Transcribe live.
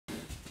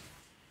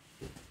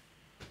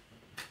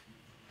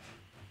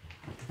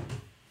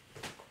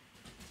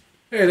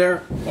Hey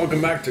there, welcome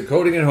back to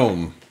Coding at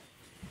Home.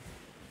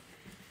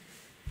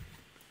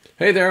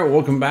 Hey there,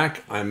 welcome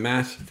back. I'm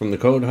Matt from the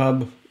Code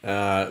Hub.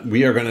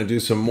 We are going to do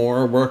some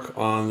more work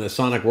on the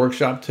Sonic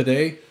Workshop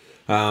today.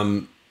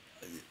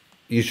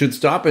 You should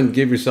stop and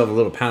give yourself a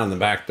little pat on the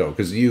back though,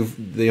 because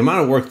the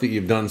amount of work that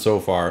you've done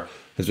so far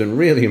has been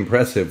really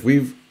impressive.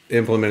 We've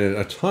implemented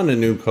a ton of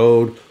new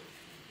code.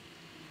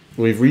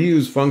 We've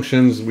reused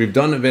functions. We've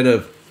done a bit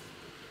of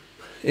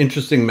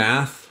interesting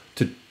math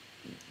to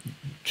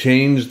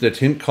change the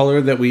tint color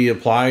that we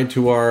apply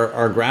to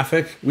our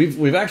graphic.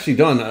 We've actually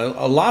done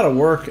a lot of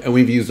work, and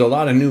we've used a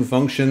lot of new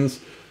functions,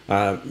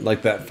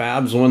 like that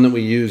Fabs one that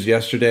we used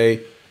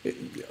yesterday.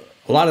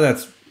 A lot of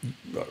that's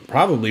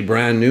probably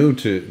brand new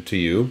to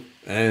you,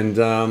 and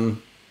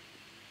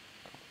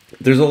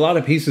there's a lot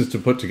of pieces to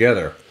put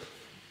together.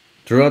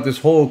 Throughout this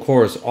whole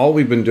course, all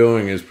we've been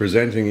doing is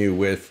presenting you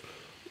with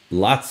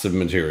lots of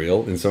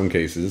material in some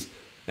cases,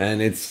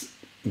 and it's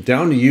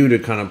down to you to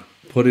kind of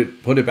put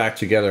it back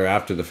together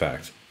after the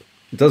fact.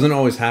 It doesn't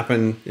always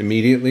happen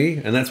immediately,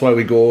 and that's why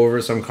we go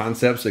over some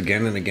concepts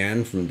again and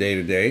again from day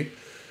to day.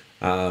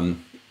 And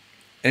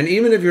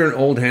even if you're an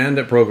old hand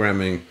at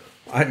programming,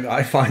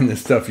 I find this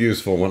stuff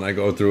useful when I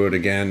go through it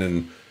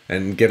again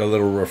and get a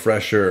little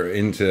refresher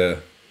into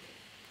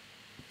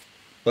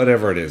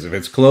whatever it is. If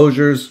it's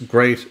closures,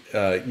 great.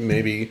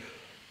 Maybe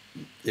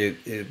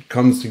it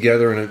comes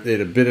together in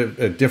a bit of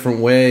a different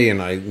way,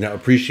 and I now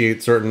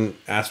appreciate certain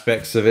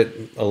aspects of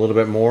it a little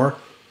bit more.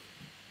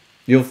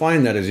 You'll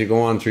find that as you go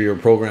on through your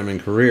programming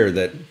career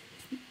that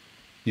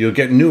you'll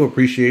get new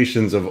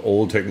appreciations of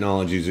old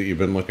technologies that you've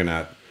been looking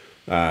at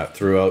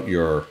throughout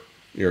your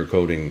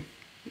coding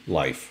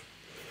life.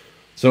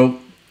 So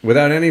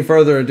without any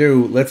further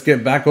ado, let's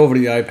get back over to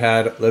the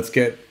iPad. Let's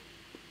get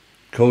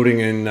coding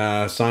in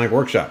Sonic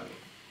Workshop.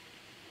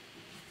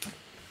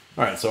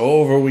 All right, so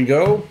over we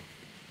go.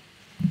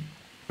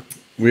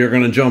 We are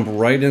going to jump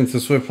right into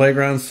Swift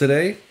Playgrounds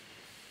today.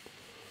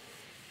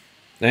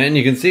 And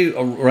you can see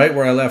right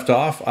where I left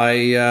off,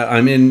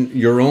 I'm in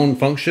your own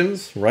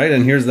functions, right?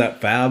 And here's that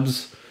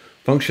Fabs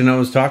function I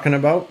was talking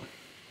about.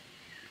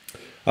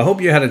 I hope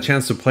you had a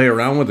chance to play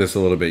around with this a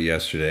little bit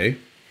yesterday.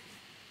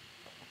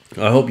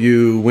 I hope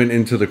you went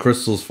into the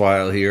crystals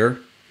file here.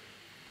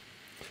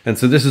 And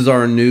so this is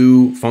our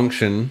new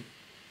function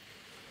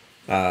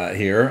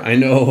here. I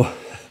know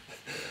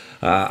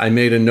I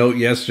made a note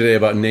yesterday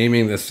about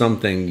naming this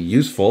something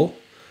useful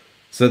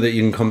so that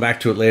you can come back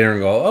to it later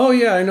and go, oh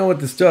yeah, I know what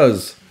this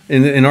does.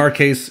 In our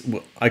case,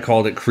 I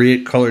called it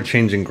create color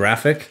changing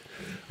graphic.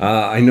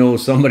 I know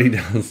somebody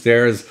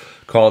downstairs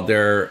called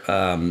their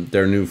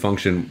new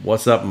function,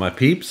 what's up my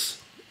peeps?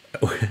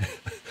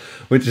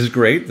 Which is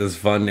great, this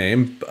fun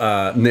name.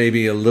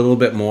 Maybe a little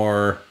bit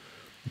more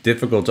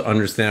difficult to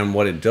understand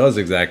what it does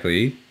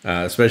exactly,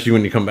 especially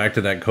when you come back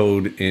to that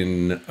code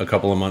in a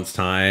couple of months'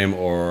 time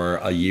or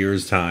a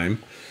year's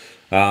time.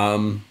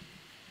 But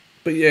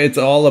yeah, it's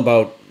all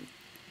about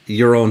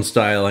your own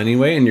style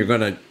anyway, and you're going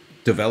to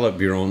develop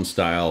your own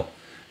style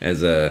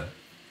as a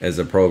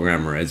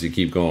programmer as you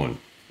keep going.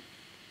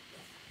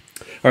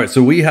 All right,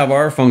 so we have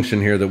our function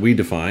here that we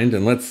defined,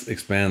 and let's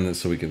expand this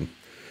so we can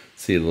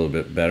see it a little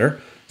bit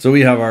better. So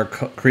we have our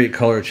create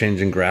color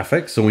changing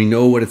graphic, so we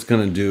know what it's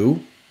going to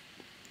do,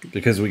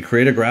 because we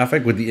create a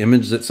graphic with the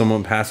image that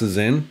someone passes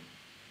in.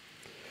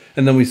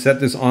 And then we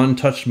set this on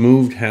touch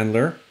moved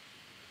handler.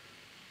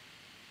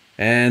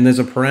 And there's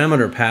a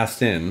parameter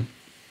passed in.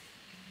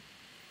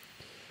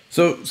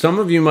 So some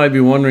of you might be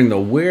wondering though,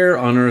 where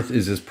on earth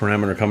is this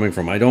parameter coming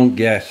from? I don't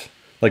get,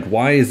 like,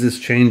 why is this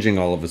changing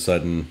all of a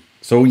sudden?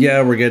 So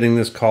yeah, we're getting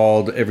this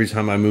called every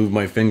time I move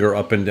my finger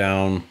up and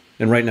down.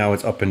 And right now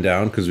it's up and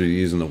down because we're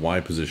using the Y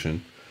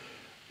position.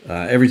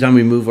 Every time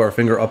we move our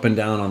finger up and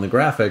down on the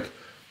graphic,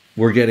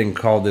 we're getting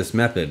called this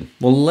method.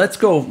 Well, let's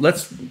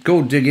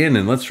go dig in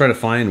and let's try to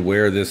find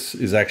where this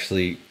is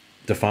actually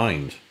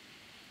defined.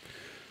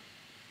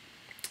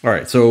 All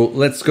right, so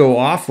let's go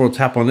off. We'll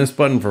tap on this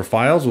button for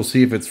files. We'll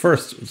see if it's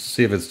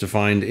see if it's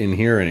defined in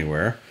here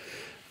anywhere.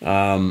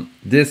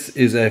 This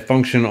is a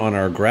function on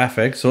our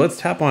graphic. So let's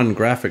tap on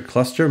graphic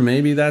cluster.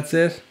 Maybe that's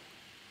it.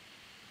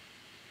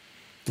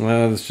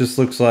 This just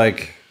looks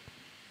like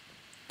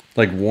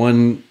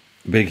one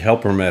big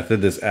helper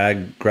method, this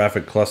add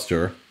graphic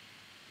cluster.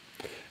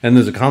 And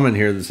there's a comment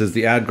here that says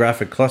the add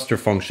graphic cluster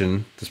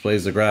function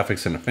displays the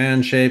graphics in a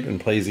fan shape and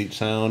plays each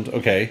sound.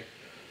 Okay.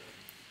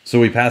 So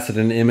we pass it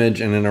an image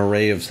and an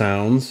array of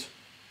sounds.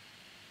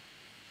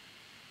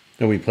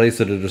 And we place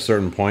it at a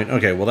certain point.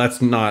 Okay, well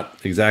that's not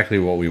exactly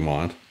what we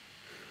want.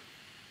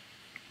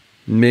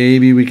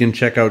 Maybe we can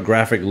check out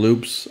graphic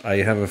loops. I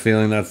have a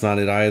feeling that's not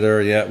it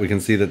either. Yeah, we can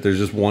see that there's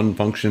just one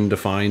function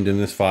defined in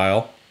this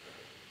file,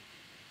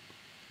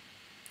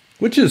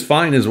 which is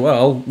fine as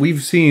well.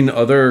 We've seen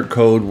other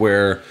code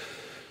where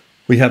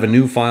we have a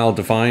new file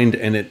defined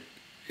and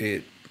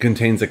it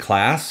contains a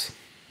class.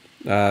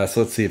 So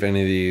let's see if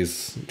any of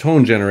these,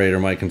 tone generator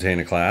might contain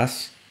a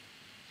class.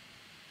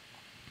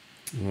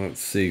 Let's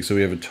see, so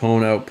we have a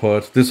tone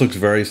output. This looks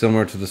very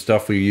similar to the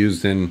stuff we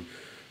used in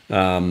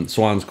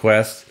Swan's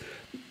Quest.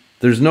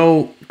 There's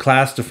no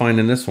class defined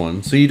in this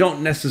one, so you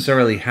don't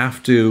necessarily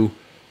have to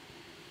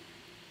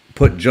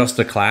put just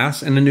a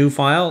class in a new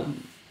file.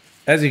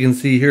 As you can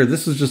see here,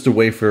 this is just a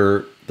way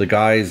for the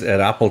guys at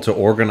Apple to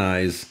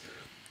organize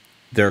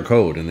their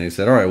code. And they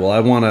said, all right,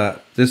 well,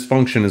 this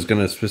function is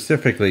going to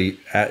specifically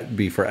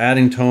be for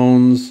adding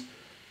tones.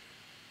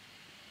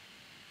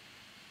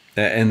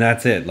 And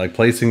that's it, like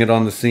placing it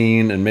on the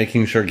scene and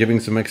making sure, giving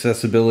some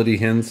accessibility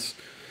hints.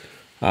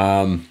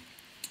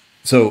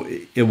 So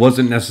it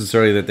wasn't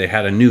necessarily that they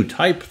had a new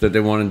type that they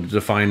wanted to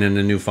define in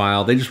a new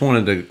file. They just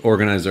wanted to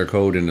organize their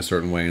code in a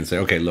certain way and say,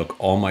 okay, look,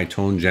 all my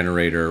tone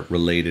generator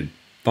related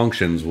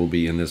functions will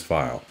be in this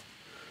file.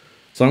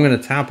 So I'm going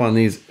to tap on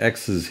these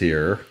X's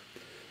here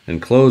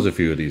and close a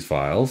few of these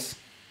files.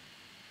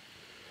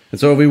 And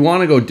so if we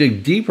want to go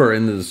dig deeper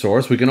into the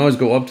source, we can always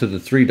go up to the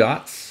 3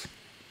 dots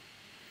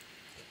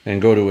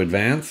and go to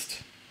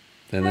Advanced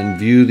and then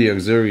view the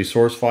auxiliary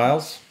source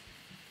files.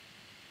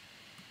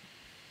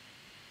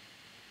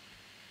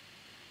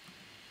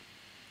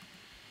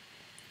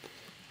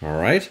 All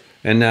right,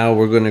 and now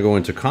we're going to go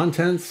into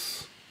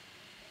Contents.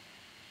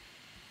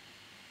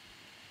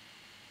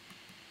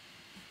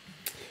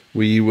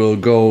 We will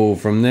go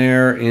from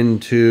there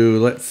into,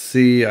 let's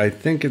see, I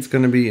think it's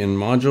going to be in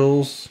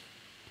Modules.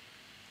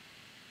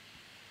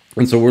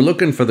 And so we're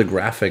looking for the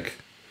graphic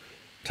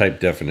type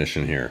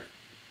definition here.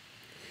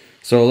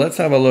 So let's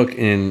have a look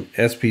in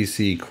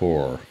SPC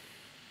Core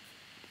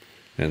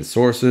and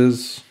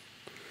Sources,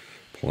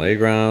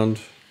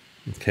 Playground.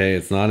 Okay,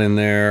 it's not in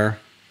there.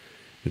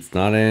 It's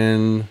not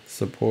in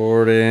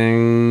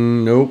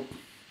supporting. Nope.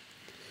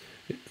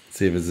 Let's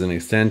see if it's in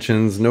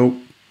extensions. Nope.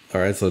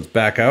 All right, so let's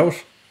back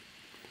out.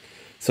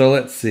 So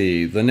let's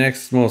see. The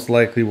next most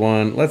likely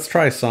one. Let's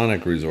try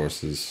Sonic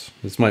Resources.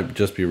 This might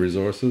just be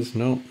resources.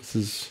 No, this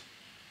is.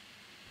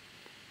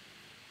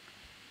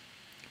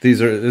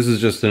 This is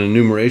just an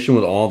enumeration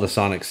with all the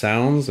Sonic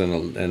sounds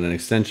and an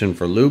extension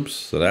for loops.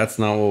 So that's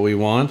not what we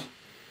want.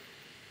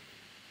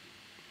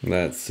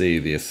 Let's see,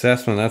 the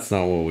assessment, that's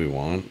not what we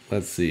want.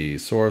 Let's see,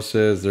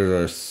 sources,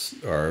 there's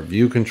our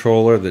view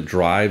controller that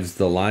drives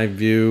the live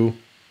view.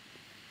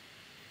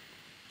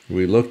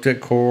 We looked at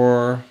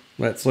core.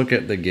 Let's look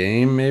at the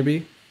game,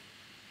 maybe.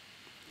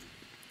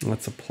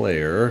 That's a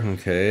player,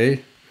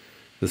 okay.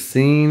 The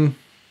scene.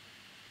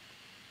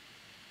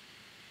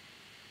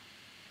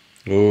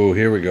 Oh,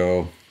 here we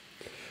go.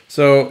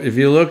 So if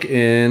you look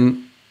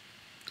in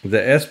the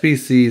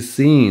SPC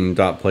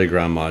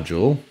scene.playground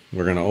module,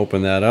 we're going to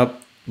open that up.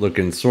 Look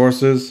in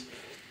sources,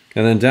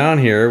 and then down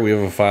here we have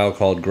a file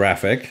called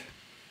graphic.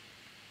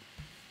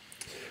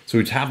 So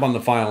we tap on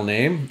the file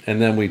name, and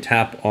then we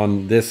tap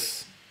on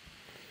this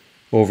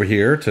over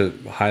here to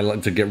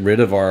highlight, to get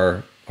rid of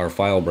our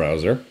file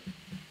browser.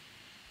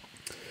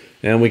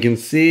 And we can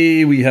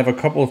see we have a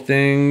couple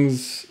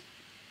things.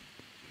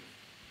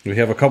 We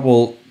have a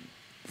couple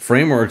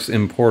frameworks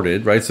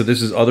imported, right? So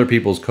this is other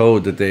people's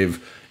code that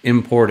they've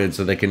imported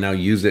so they can now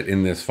use it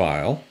in this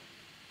file.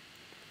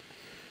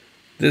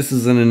 This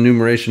is an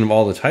enumeration of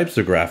all the types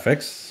of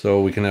graphics.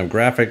 So we can have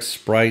graphics,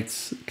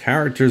 sprites,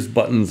 characters,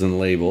 buttons, and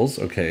labels.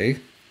 Okay.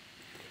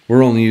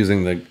 We're only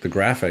using the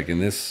graphic in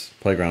this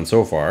playground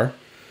so far.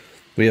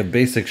 We have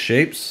basic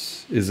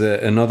shapes is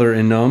another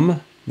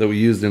enum that we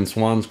used in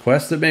Swan's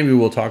Quest that maybe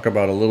we'll talk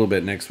about a little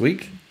bit next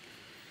week.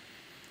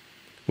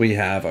 We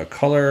have a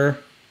color.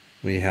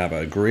 We have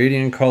a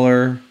gradient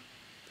color.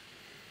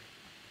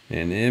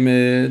 An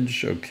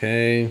image.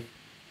 Okay.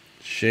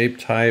 Shape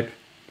type.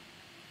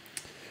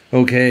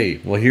 Okay,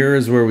 well here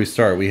is where we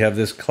start. We have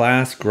this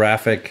class,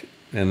 graphic,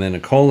 and then a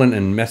colon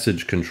and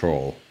message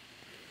control.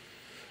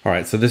 All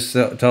right, so this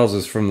tells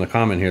us from the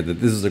comment here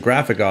that this is a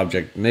graphic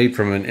object made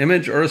from an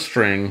image or a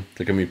string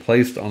that can be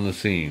placed on the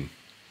scene.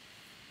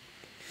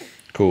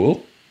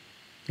 Cool,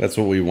 that's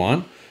what we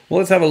want. Well,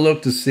 let's have a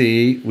look to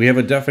see. We have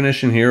a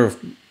definition here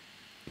of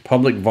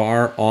public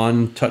var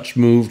on touch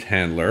moved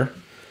handler.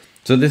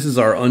 So this is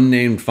our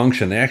unnamed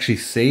function. They actually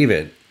save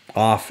it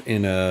off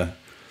in a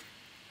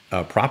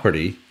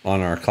property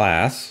on our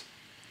class.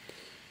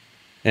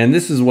 And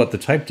this is what the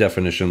type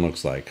definition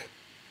looks like.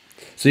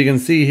 So you can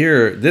see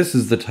here, this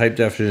is the type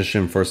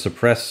definition for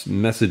suppress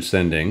message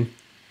sending.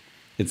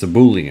 It's a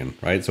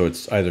Boolean, right? So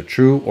it's either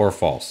true or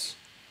false.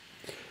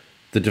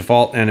 The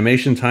default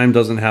animation time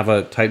doesn't have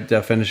a type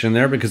definition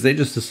there because they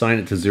just assign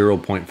it to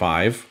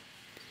 0.5.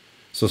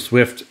 So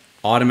Swift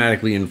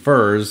automatically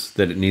infers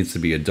that it needs to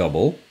be a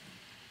double.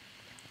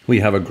 We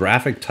have a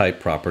graphic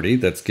type property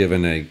that's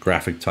given a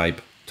graphic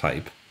type.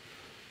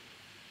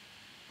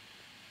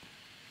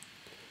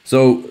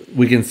 So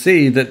we can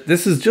see that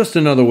this is just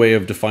another way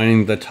of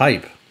defining the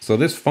type. So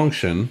this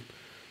function,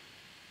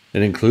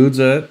 it includes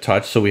a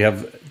touch. So we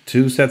have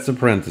 2 sets of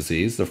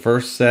parentheses. The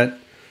first set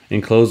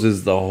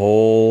encloses the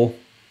whole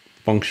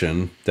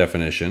function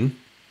definition.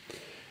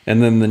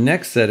 And then the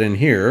next set in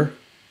here,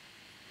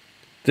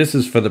 this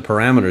is for the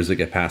parameters that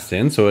get passed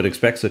in. So it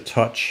expects a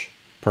touch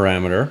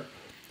parameter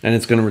and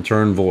it's going to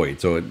return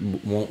void. So it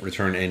won't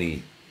return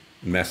any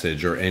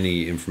message or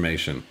any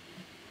information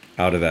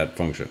out of that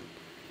function.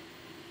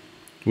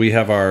 We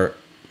have our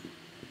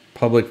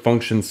public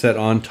function set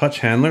on touch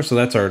handler. So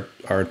that's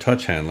our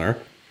touch handler.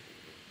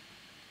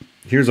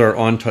 Here's our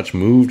on touch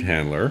moved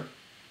handler.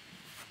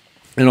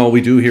 And all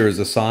we do here is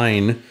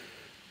assign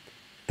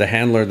the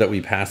handler that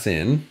we pass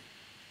in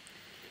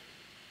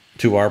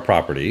to our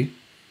property.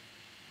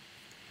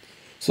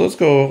 So let's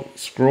go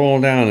scroll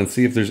down and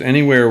see if there's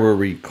anywhere where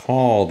we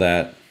call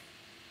that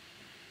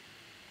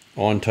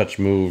on touch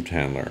moved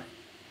handler.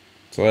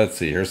 So let's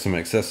see, here's some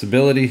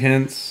accessibility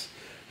hints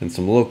and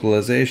some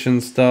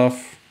localization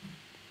stuff.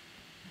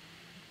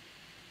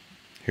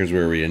 Here's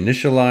where we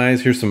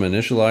initialize. Here's some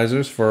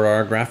initializers for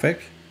our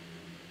graphic.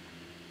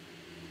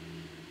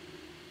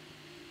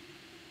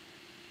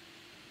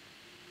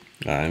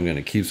 I'm going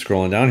to keep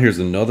scrolling down. Here's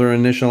another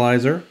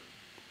initializer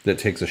that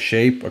takes a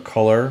shape, a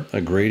color, a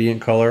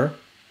gradient color,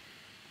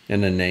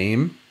 and a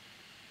name.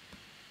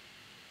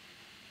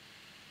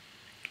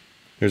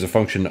 Here's a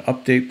function to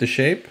update the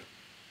shape.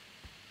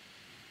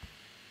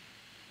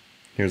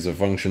 Here's a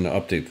function to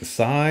update the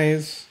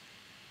size.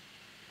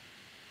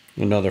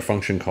 Another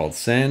function called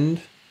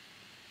send.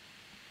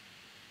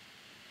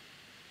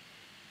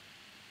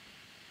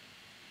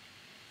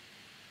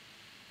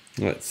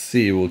 Let's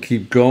see, we'll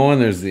keep going.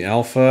 There's the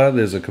alpha.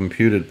 There's a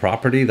computed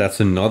property. That's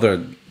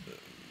another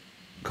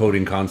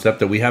coding concept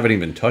that we haven't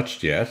even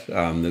touched yet.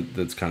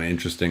 That's kind of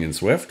interesting in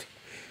Swift.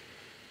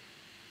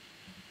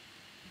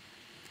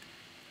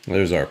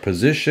 There's our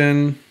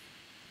position.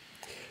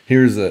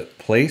 Here's a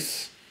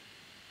place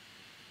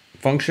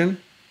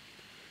function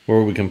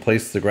where we can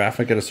place the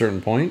graphic at a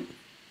certain point.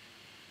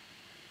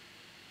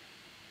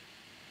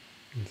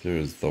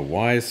 There's the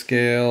Y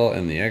scale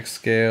and the X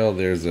scale.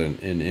 There's an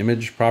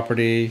image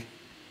property.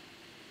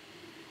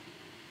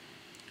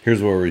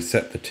 Here's where we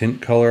set the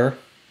tint color.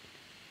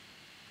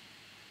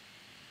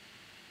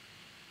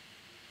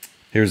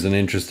 Here's an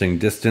interesting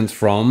distance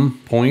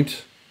from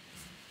point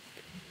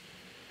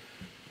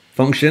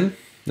function.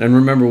 And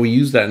remember, we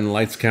used that in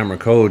lights, camera,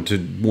 code to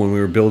when we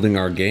were building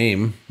our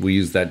game. We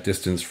used that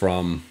distance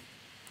from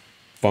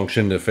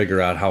function to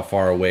figure out how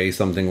far away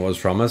something was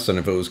from us. And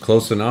if it was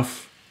close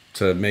enough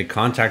to make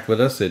contact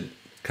with us, it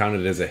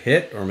counted as a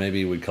hit, or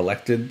maybe we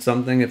collected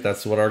something if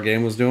that's what our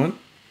game was doing.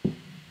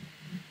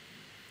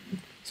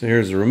 So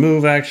here's the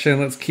remove action.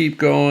 Let's keep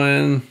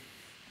going.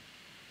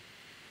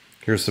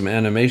 Here's some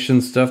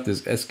animation stuff.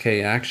 This SK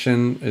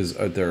action is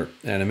their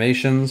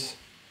animations.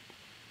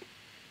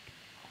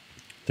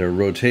 Their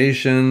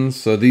rotations.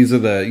 So these are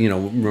the,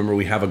 remember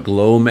we have a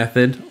glow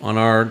method on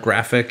our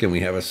graphic and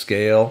we have a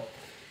scale.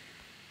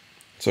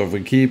 So if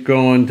we keep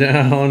going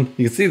down,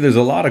 you can see there's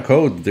a lot of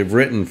code that they've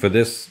written for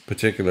this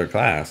particular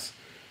class.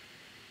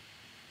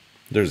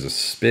 There's a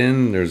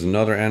spin, there's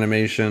another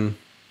animation.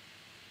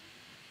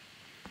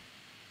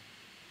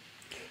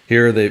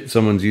 Here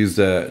someone's used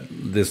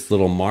this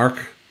little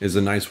mark is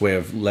a nice way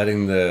of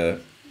letting the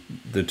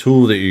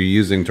tool that you're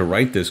using to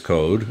write this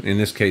code, in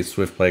this case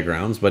Swift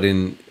Playgrounds, but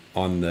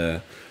on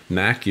the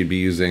Mac you'd be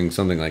using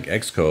something like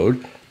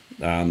Xcode.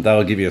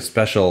 That'll give you a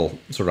special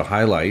sort of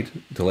highlight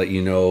to let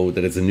you know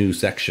that it's a new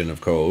section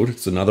of code.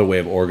 It's another way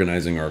of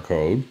organizing our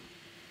code.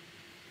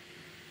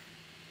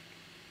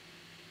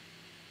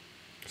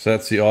 So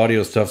that's the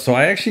audio stuff. So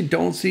I actually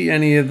don't see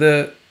any of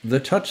the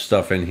touch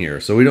stuff in here.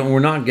 So we're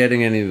not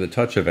getting any of the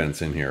touch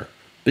events in here.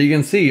 But you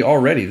can see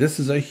already this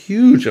is a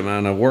huge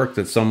amount of work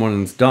that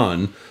someone's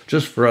done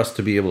just for us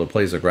to be able to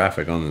place a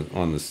graphic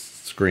on the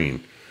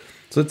screen.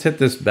 So let's hit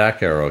this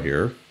back arrow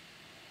here.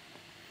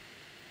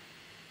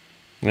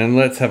 And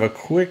let's have a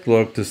quick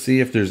look to see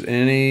if there's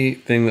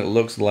anything that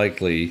looks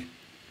likely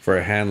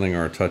for handling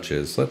our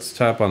touches. Let's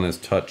tap on this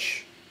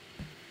touch.swift.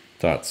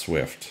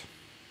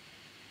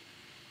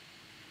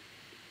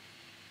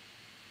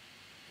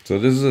 So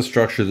this is a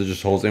structure that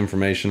just holds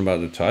information about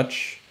the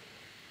touch.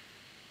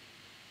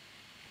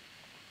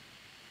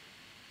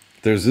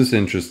 There's this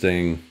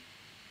interesting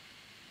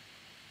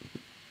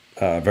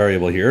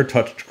variable here,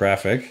 touched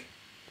graphic.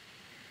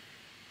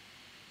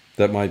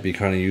 That might be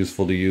kind of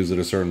useful to use at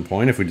a certain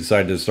point if we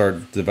decide to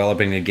start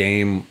developing a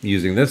game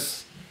using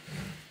this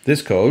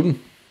code.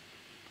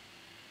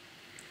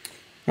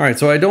 All right,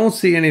 so I don't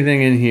see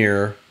anything in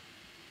here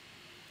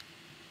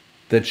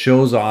that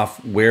shows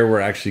off where we're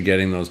actually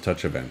getting those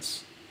touch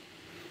events.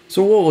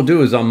 So what we'll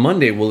do is on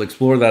Monday, we'll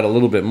explore that a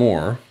little bit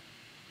more,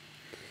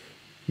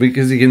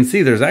 because you can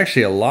see there's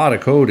actually a lot of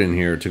code in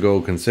here to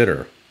go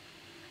consider.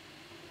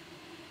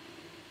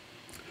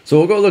 So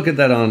we'll go look at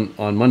that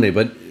on Monday,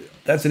 but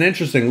that's an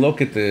interesting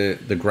look at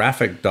the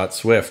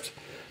graphic.swift,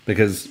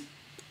 because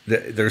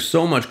there's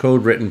so much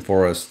code written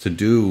for us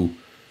to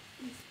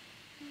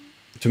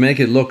make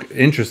it look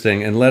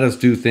interesting and let us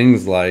do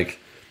things like,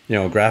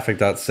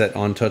 graphic.set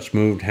on touch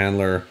moved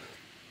handler,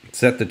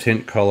 set the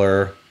tint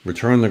color,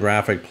 return the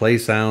graphic, play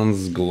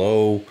sounds,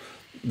 glow.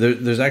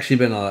 There's actually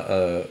been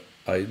a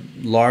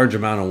large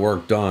amount of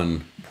work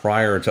done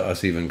prior to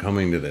us even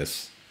coming to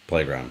this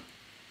playground.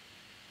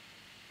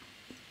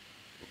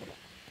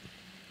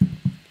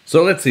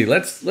 So let's see,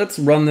 let's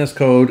run this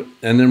code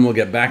and then we'll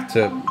get back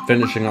to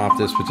finishing off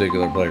this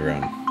particular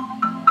playground.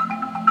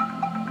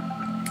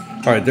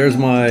 All right, there's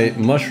my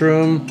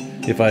mushroom.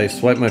 If I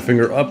swipe my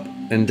finger up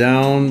and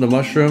down the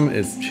mushroom,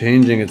 it's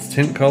changing its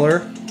tint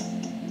color.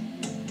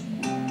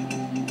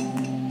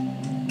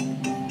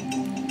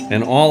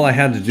 And all I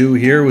had to do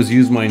here was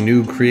use my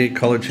new create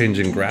color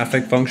changing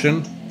graphic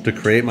function to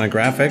create my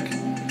graphic,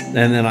 and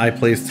then I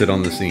placed it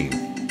on the scene.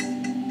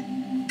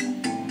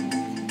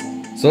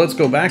 So let's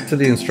go back to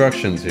the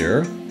instructions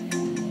here.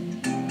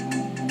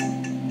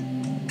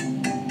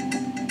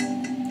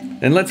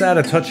 And let's add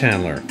a touch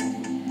handler.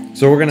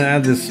 So we're gonna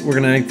add this, we're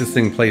gonna make this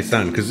thing play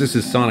sound because this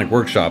is Sonic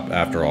Workshop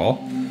after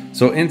all.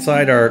 So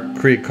inside our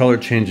create color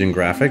changing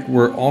graphic,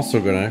 we're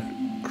also gonna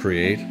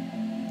create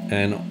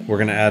and we're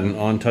gonna add an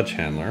on touch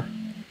handler.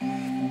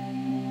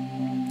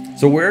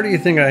 So where do you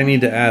think I need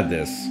to add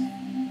this?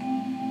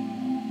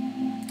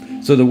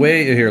 So the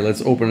way here,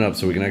 let's open it up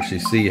so we can actually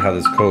see how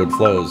this code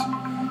flows.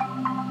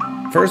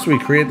 First we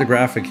create the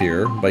graphic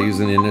here by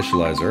using the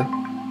initializer.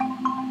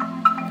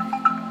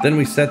 Then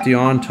we set the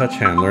on touch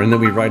handler, and then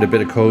we write a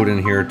bit of code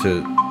in here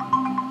to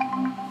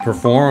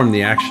perform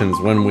the actions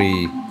when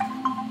we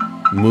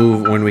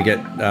move, when we get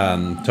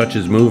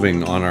touches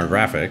moving on our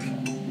graphic.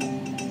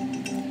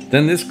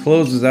 Then this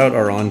closes out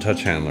our on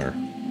touch handler.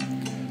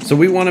 So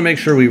we want to make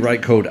sure we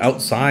write code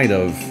outside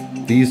of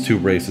these two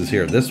braces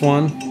here, this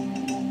one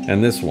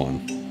and this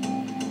one,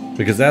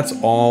 because that's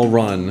all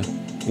run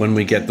when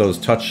we get those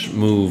touch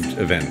moved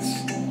events.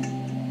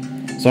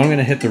 So I'm going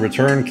to hit the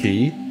return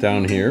key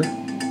down here.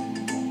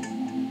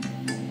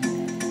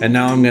 And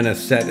now I'm going to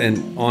set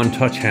an on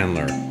touch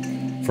handler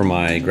for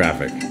my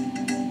graphic.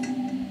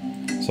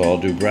 So I'll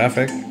do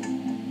graphic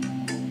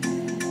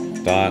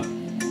dot.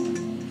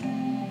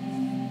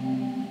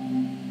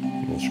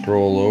 We'll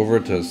scroll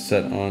over to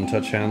set on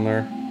touch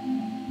handler.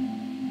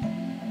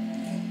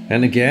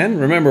 And again,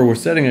 remember we're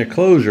setting a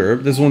closure.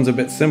 This one's a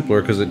bit simpler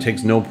because it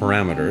takes no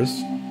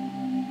parameters.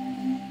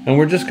 And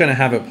we're just going to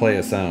have it play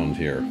a sound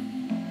here.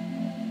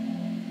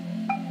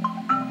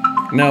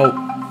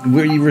 Now,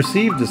 we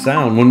received the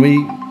sound when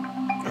we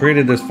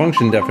created this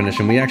function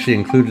definition. We actually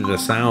included a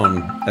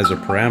sound as a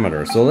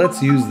parameter. So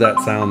let's use that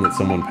sound that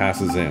someone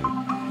passes in.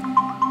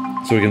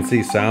 So we can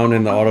see sound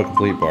in the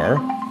autocomplete bar.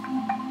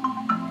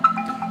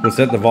 We'll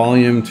set the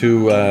volume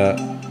to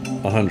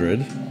 100.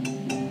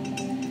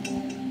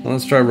 Now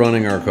let's try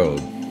running our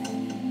code.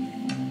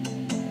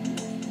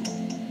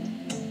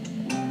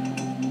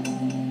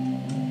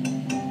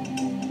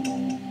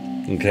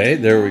 Okay,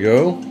 there we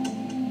go.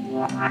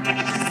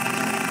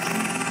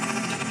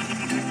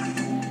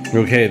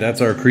 Okay,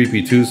 that's our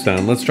creepy 2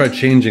 sound. Let's try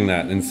changing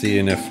that and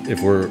seeing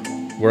if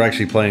we're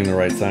actually playing the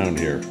right sound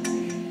here.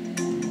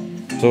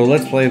 So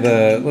let's play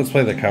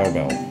the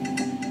cowbell.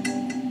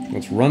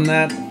 Let's run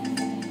that.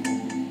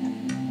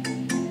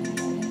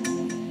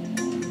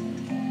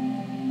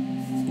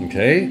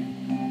 Okay.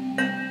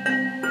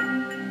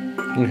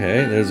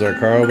 Okay, there's our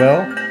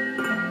cowbell.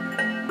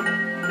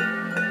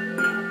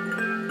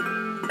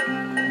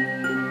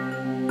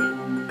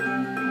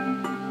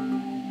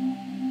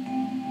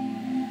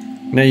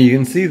 Now you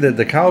can see that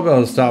the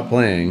cowbell has stopped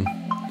playing,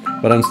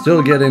 but I'm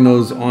still getting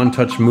those on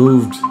touch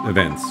moved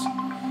events.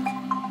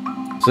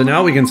 So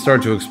now we can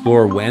start to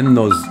explore when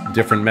those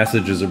different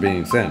messages are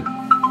being sent.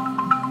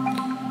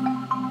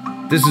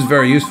 This is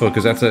very useful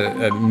because that's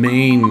a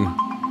main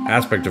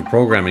aspect of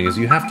programming, is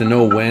you have to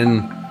know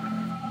when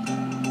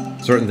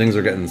certain things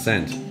are getting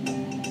sent.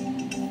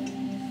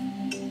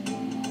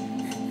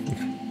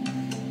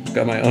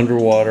 Got my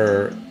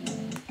underwater.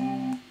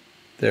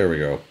 There we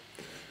go.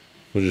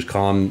 We'll just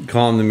calm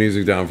the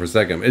music down for a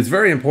second. It's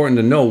very important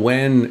to know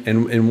when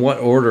and in what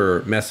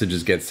order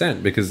messages get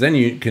sent, because then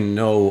you can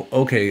know,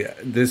 okay,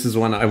 this is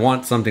when I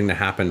want something to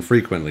happen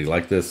frequently,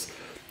 like this,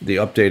 the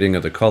updating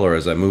of the color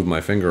as I move my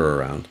finger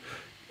around.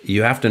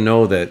 You have to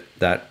know that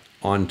that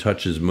on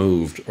touch is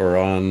moved, or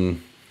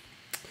on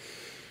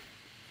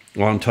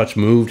touch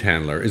moved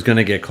handler is going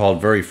to get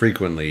called very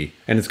frequently,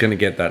 and it's going to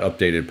get that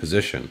updated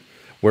position.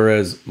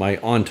 Whereas my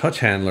on touch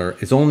handler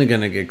is only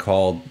going to get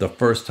called the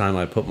first time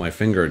I put my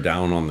finger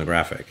down on the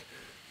graphic.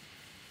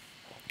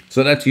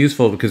 So that's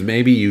useful because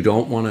maybe you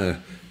don't want to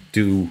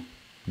do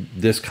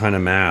this kind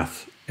of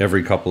math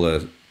every couple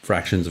of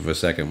fractions of a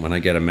second when I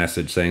get a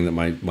message saying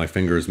that my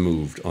finger is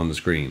moved on the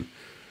screen.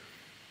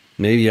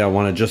 Maybe I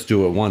want to just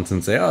do it once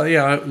and say, oh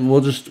yeah,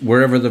 we'll just,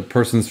 wherever the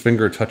person's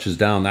finger touches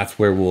down, that's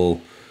where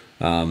we'll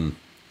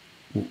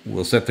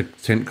set the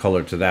tint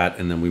color to that,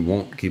 and then we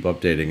won't keep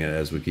updating it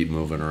as we keep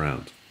moving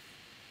around.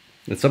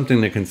 It's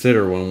something to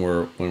consider when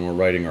we're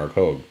writing our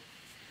code.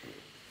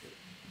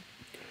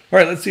 All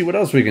right, let's see what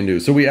else we can do.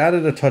 So we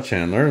added a touch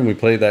handler and we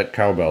played that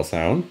cowbell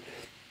sound.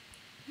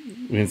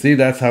 We can see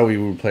that's how we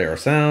would play our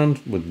sound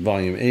with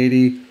volume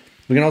 80.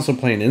 We can also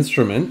play an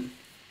instrument.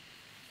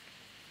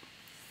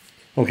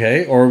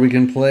 Okay, or we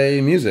can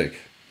play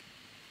music.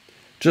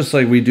 Just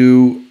like we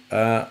do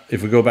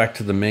if we go back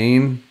to the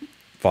main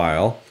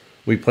file,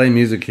 we play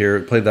music here,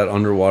 play that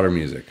underwater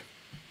music.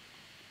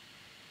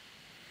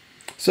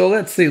 So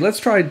let's see, let's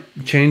try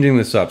changing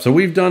this up. So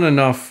we've done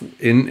enough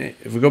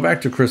if we go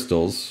back to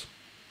crystals,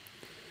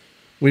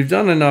 we've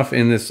done enough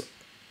in this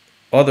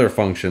other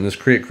function, this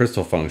create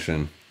crystal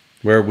function,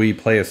 where we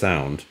play a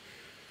sound,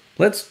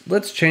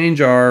 let's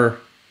change our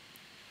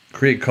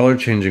create color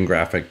changing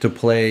graphic to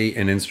play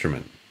an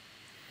instrument.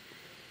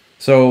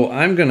 So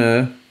I'm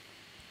gonna,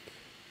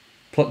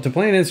 to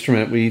play an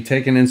instrument, we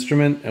take an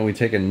instrument and we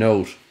take a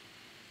note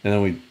and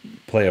then we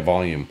play a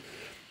volume.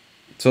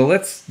 So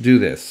let's do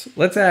this.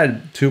 Let's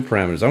add two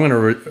parameters. I'm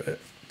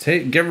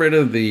gonna get rid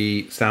of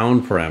the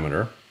sound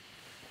parameter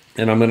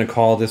and I'm gonna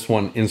call this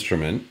one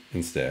instrument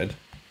instead.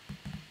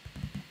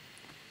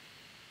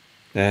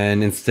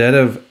 And instead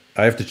of,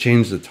 I have to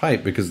change the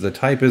type because the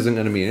type isn't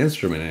gonna be an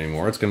instrument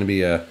anymore. It's gonna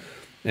be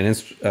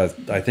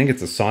I think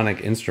it's a sonic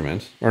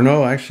instrument. Or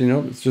no, actually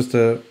no, it's just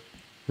a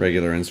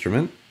regular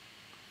instrument.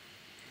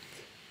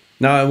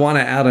 Now I want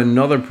to add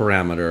another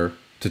parameter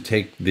to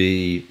take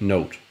the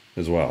note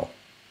as well.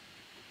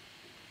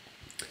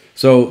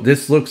 So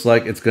this looks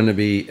like it's going to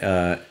be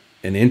an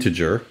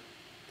integer.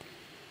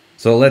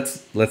 So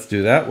let's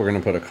do that. We're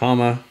going to put a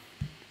comma.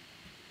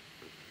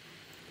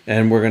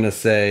 And we're going to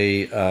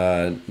say,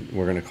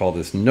 we're going to call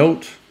this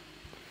note.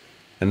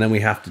 And then we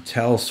have to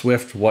tell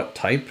Swift what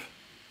type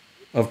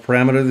of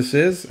parameter this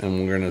is,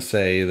 and we're going to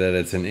say that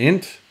it's an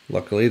int.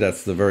 Luckily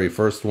that's the very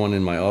first one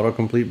in my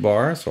autocomplete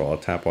bar, so I'll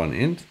tap on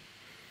int.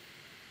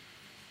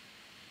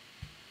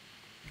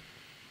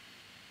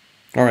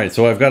 Alright,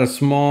 so I've got a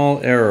small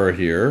error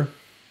here.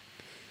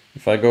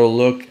 If I go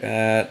look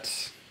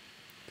at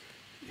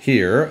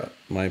here,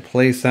 my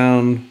play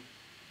sound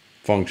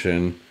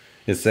function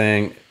is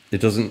saying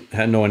it doesn't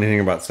know anything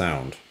about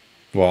sound.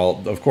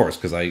 Well, of course,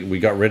 because we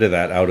got rid of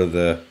that out of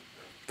the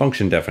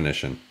function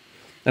definition.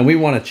 And we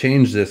want to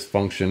change this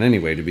function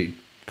anyway to be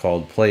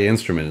called play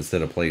instrument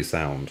instead of play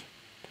sound.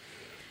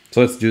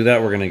 So let's do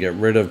that. We're going to get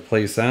rid of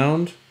play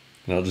sound.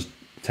 And I'll just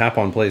tap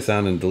on play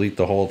sound and delete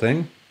the whole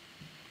thing.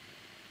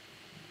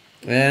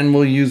 And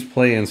we'll use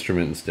play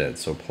instrument instead.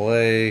 So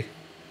play.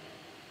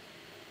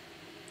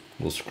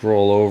 We'll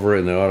scroll over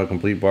in the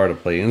autocomplete bar to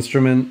play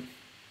instrument.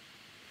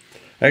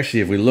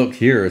 Actually, if we look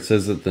here, it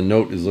says that the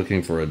note is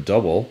looking for a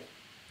double,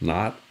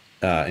 not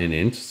an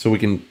int. So we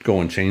can go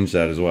and change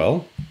that as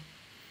well.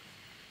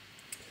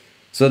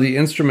 So the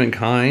instrument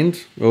kind,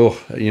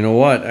 oh, you know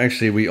what?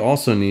 Actually, we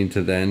also need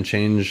to then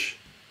change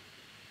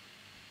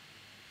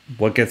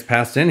what gets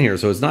passed in here.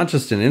 So it's not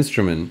just an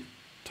instrument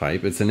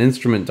type, it's an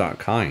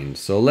instrument.kind.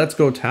 So let's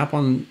go tap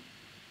on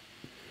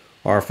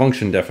our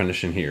function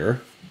definition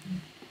here.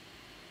 I'm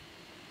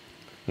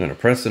going to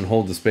press and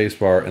hold the space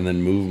bar and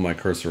then move my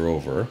cursor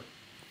over.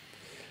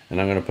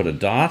 And I'm going to put a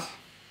dot.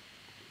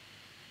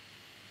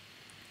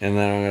 And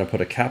then I'm going to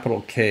put a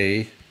capital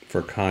K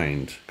for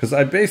kind. Because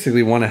I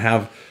basically want to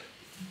have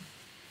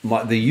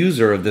the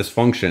user of this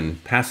function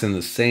pass in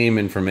the same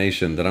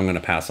information that I'm going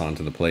to pass on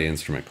to the play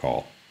instrument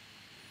call.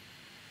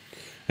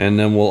 And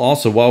then we'll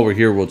also, while we're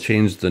here, we'll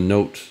change the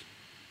note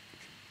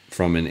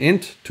from an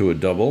int to a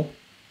double.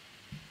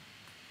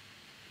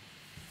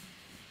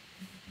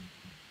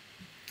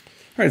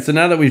 All right, so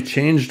now that we've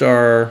changed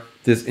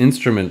this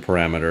instrument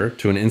parameter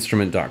to an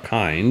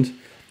instrument.kind,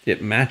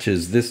 it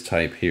matches this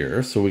type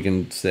here. So we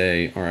can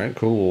say, all right,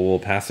 cool, we'll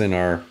pass in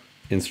our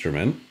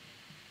instrument.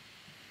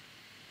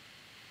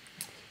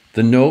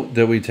 The note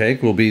that we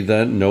take will be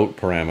the note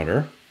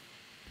parameter.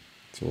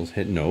 So we'll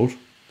hit note.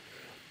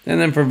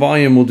 And then for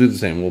volume, we'll do the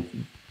same. We'll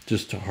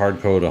just hard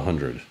code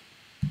 100.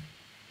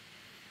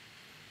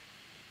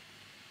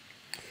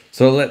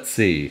 So let's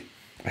see.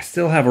 I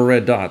still have a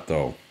red dot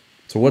though.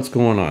 So what's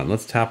going on?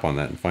 Let's tap on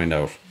that and find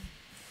out.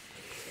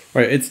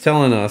 All right, it's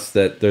telling us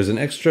that there's an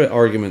extra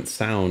argument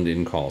sound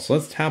in call. So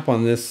let's tap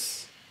on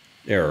this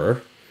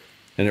error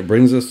and it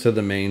brings us to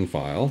the main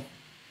file.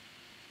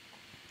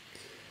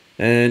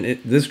 And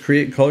this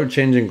create color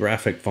changing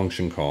graphic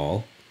function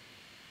call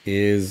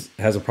has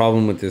a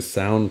problem with this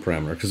sound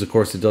parameter because of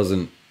course it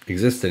doesn't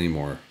exist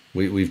anymore.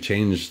 We've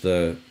changed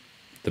the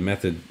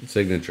method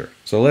signature.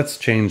 So let's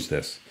change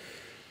this.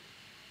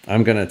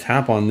 I'm going to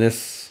tap on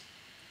this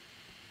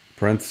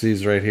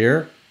parentheses right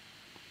here.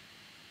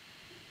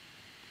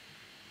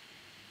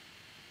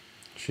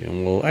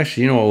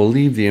 Actually, you know what? We'll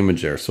leave the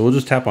image there. So we'll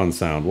just tap on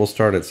sound. We'll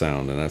start at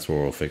sound and that's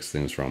where we'll fix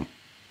things from.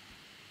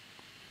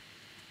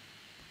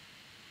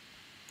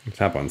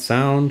 Tap on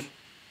sound.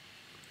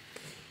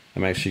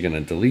 I'm actually going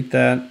to delete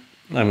that.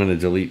 I'm going to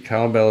delete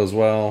cowbell as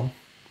well.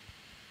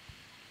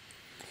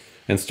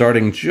 And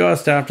starting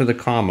just after the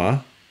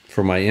comma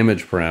for my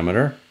image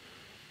parameter,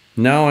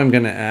 now I'm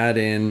going to add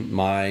in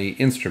my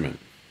instrument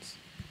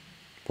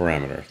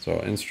parameter. So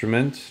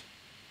instrument.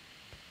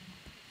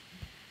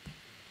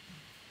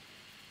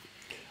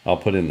 I'll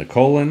put in the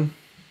colon.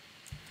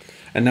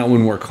 And now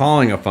when we're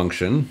calling a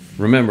function,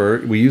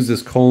 remember we use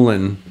this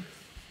colon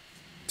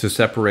to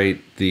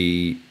separate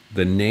the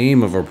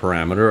name of a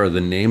parameter or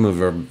the name of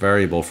a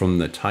variable from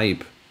the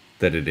type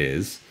that it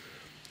is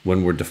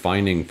when we're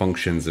defining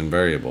functions and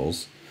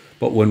variables.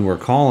 But when we're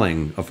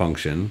calling a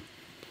function,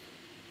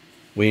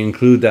 we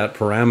include that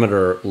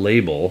parameter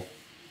label.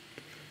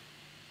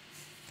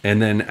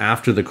 And then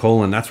after the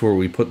colon, that's where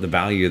we put the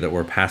value that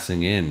we're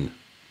passing in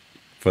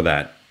for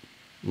that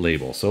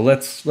label. So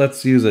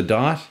let's use a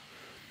dot.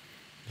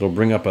 It'll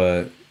bring up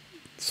a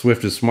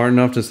Swift is smart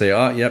enough to say,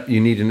 oh, yep, you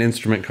need an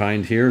instrument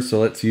kind here. So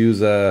let's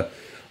use an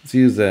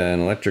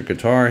electric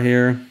guitar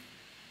here.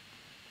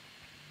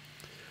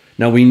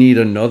 Now we need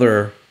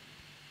another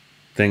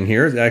thing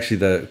here. Actually,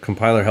 the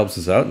compiler helps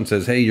us out and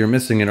says, hey, you're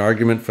missing an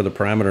argument for the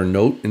parameter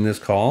note in this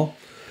call.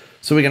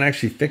 So we can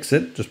actually fix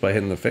it just by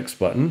hitting the fix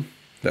button.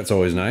 That's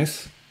always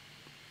nice.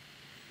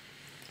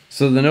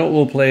 So the note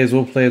we'll play is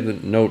we'll play the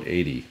note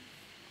 80.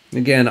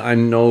 Again,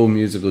 I'm no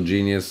musical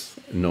genius,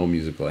 no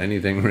musical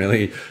anything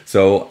really.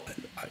 So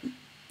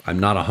I'm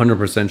not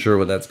 100% sure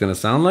what that's going to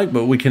sound like,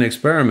 but we can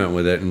experiment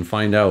with it and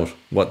find out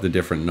what the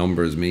different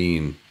numbers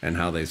mean and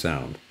how they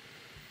sound.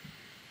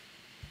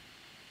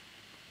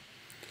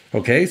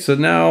 Okay, so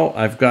now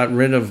I've got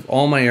rid of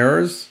all my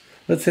errors.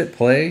 Let's hit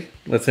play.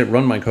 Let's hit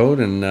run my code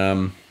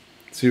and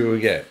see what we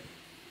get.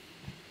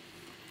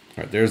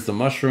 All right, there's the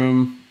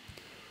mushroom.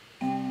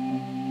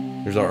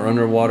 There's our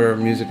underwater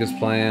music is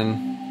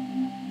playing.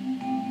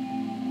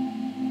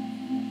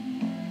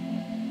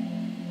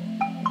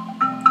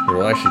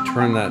 We'll actually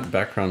turn that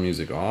background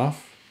music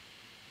off.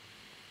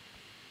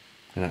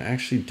 And I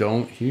actually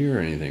don't hear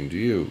anything, do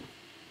you?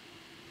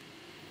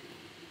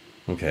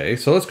 Okay,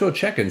 so let's go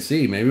check and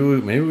see. Maybe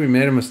we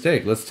made a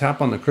mistake. Let's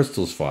tap on the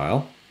crystals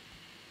file.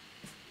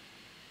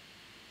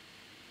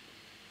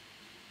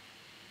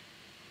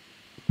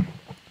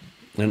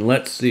 And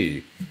let's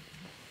see.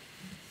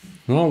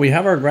 Well, we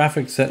have our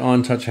graphics set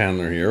on touch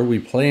handler here. We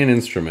play an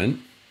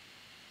instrument.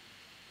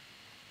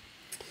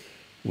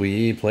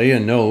 We play a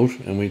note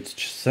and we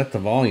set the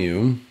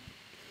volume.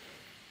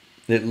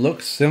 It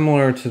looks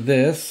similar to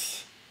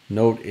this.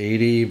 Note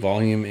 80,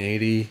 volume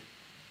 80.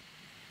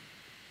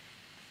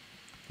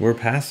 We're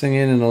passing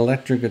in an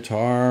electric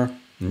guitar,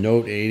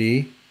 note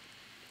 80,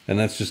 and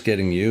that's just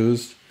getting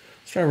used.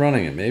 Let's try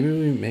running it. Maybe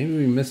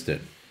we missed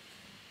it.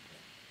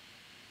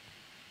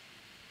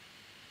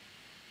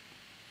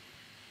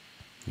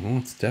 Well,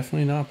 it's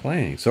definitely not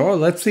playing. So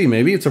let's see.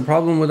 Maybe it's a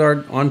problem with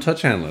our on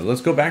touch handler.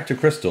 Let's go back to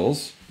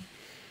crystals.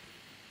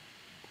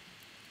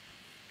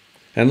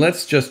 And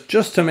let's just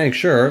to make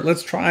sure,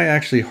 let's try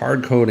actually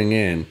hard coding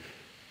in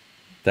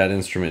that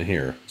instrument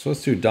here. So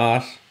let's do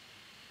dot.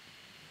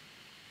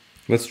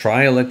 Let's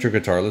try electric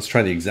guitar. Let's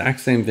try the exact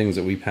same things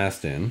that we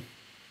passed in.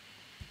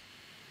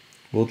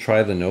 We'll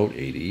try the note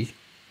 80.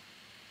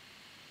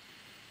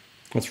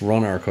 Let's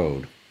run our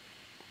code.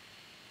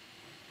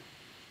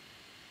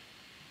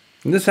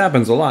 And this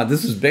happens a lot.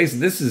 This is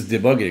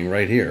debugging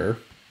right here.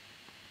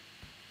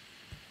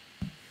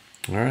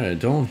 All right, I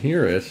don't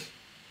hear it.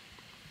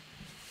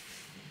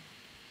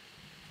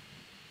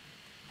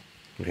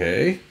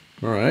 Okay.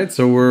 All right,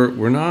 so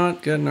we're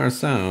not getting our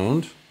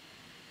sound.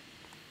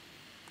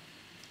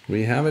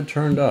 We have it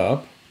turned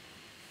up.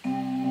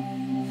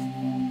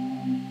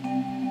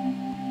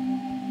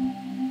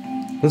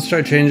 Let's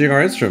try changing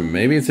our instrument.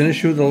 Maybe it's an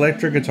issue with the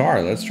electric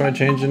guitar. Let's try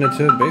changing it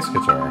to bass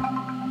guitar.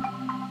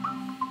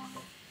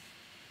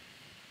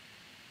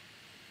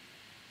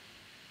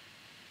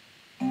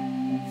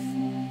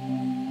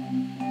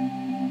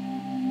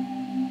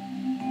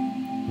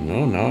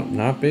 No,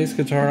 not bass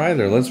guitar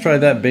either. Let's try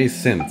that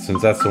bass synth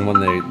since that's the one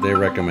they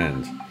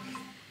recommend.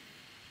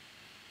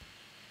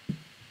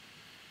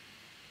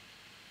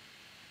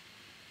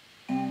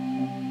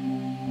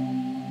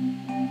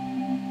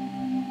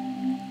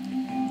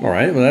 All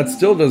right, well that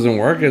still doesn't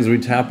work. As we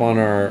tap on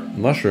our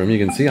mushroom,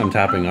 you can see I'm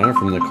tapping on it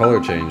from the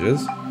color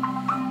changes.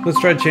 Let's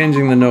try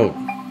changing the note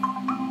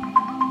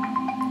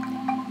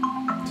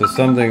to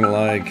something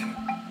like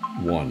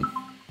 1.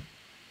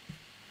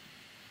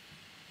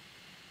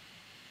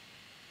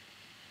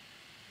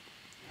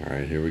 All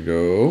right, here we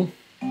go.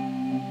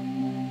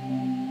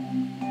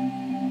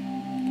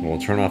 We'll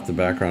turn off the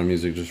background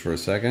music just for a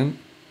second.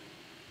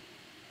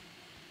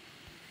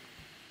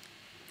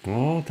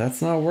 Oh,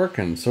 that's not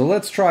working. So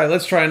let's try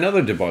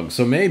another debug.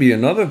 So maybe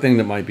another thing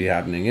that might be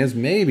happening is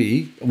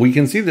maybe we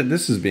can see that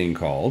this is being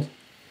called.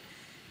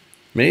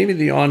 Maybe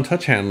the on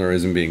touch handler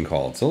isn't being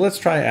called. So let's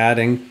try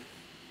adding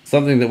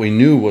something that we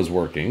knew was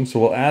working. So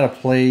we'll add a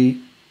play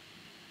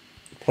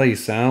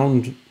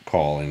sound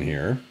call in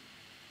here.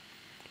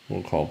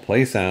 We'll call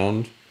play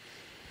sound.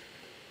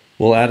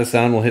 We'll add a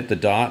sound. We'll hit the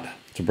dot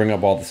to bring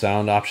up all the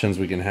sound options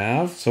we can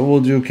have. So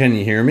we'll do can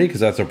you hear me? Because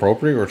that's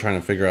appropriate. We're trying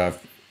to figure out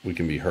if we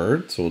can be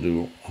heard. So we'll do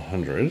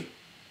 100.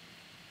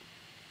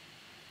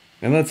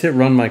 And let's hit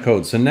run my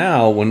code. So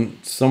now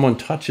when someone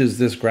touches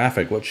this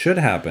graphic, what should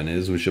happen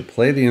is we should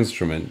play the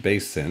instrument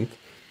bass synth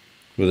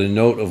with a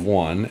note of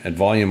 1 at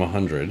volume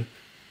 100.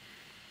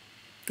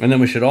 And then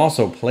we should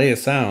also play a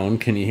sound,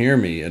 can you hear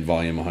me, at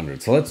volume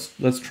 100. So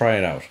let's try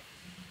it out.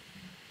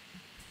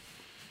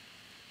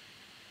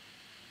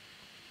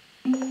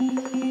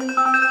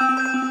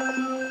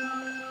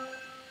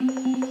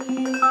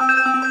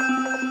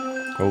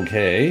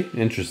 Okay,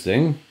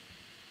 interesting.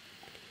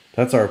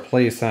 That's our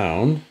play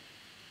sound.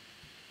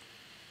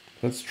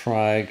 Let's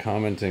try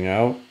commenting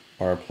out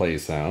our play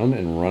sound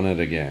and run it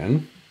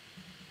again.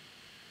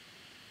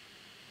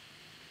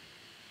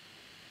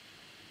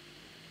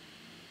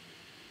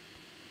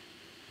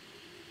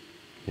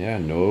 Yeah,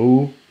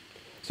 no.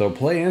 So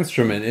play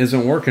instrument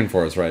isn't working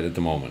for us right at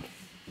the moment.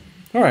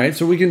 All right,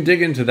 so we can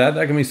dig into that.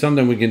 That can be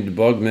something we can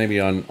debug maybe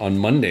on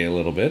Monday a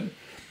little bit.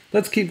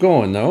 Let's keep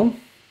going though.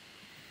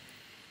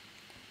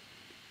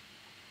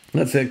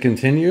 Let's hit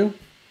continue.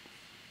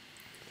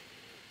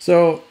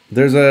 So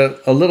there's a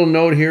little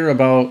note here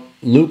about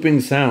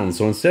looping sounds.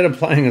 So instead of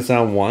playing a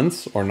sound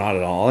once, or not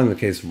at all, in the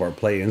case of our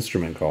play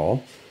instrument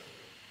call,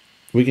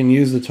 we can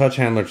use the touch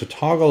handler to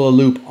toggle a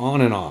loop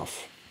on and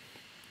off.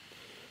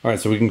 All right,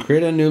 so we can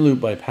create a new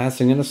loop by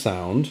passing in a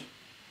sound,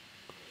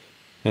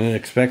 and it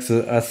expects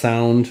a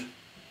sound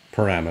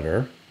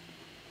parameter.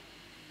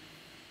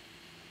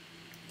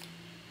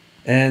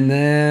 And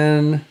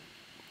then,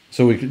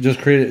 so we could just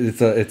create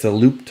it, it's a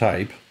loop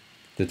type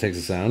that takes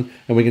a sound,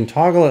 and we can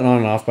toggle it on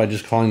and off by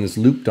just calling this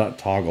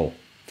loop.toggle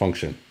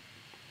function.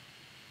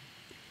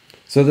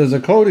 So there's a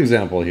code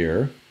example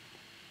here,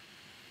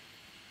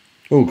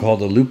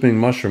 called a looping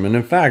mushroom. And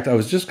in fact, I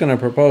was just going to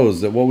propose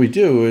that what we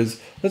do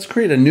is let's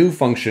create a new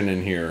function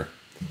in here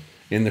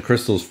in the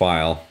crystals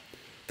file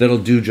that'll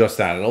do just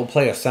that. It'll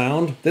play a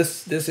sound.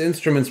 This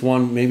instruments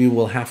one, maybe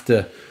we'll have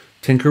to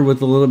tinker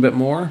with a little bit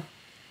more.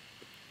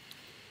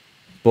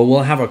 But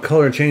we'll have a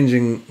color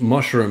changing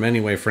mushroom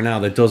anyway for now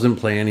that doesn't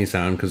play any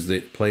sound because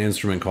the play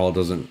instrument call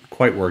doesn't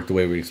quite work the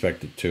way we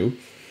expect it to.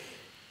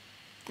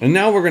 And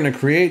now we're going to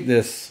create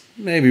this,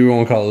 maybe we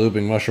won't call it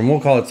looping mushroom,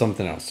 we'll call it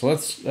something else. So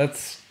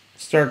let's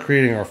start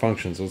creating our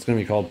function. So it's going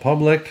to be called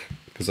public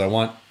because I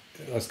want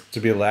us to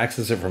be able to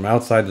access it from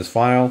outside this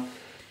file.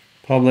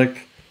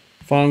 Public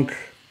func.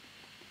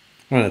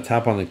 I'm going to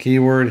tap on the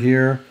keyword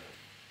here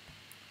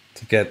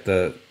to get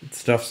the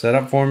stuff set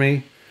up for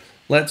me.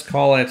 Let's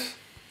call it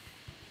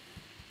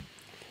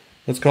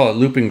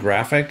looping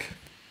graphic.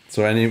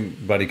 So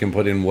anybody can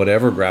put in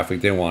whatever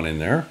graphic they want in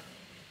there.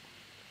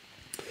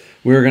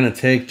 We're going to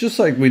take, just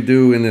like we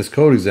do in this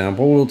code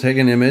example, we'll take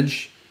an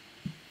image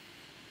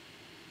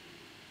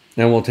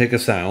and we'll take a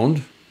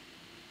sound.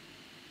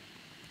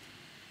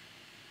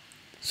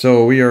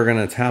 So we are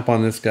going to tap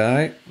on this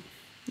guy.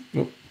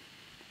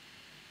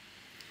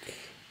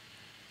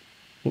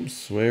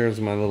 Oops,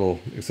 where's my little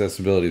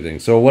accessibility thing?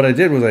 So what I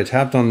did was I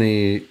tapped on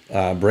the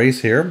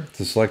brace here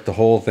to select the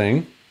whole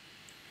thing.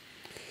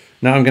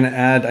 Now I'm going to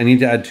I need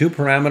to add two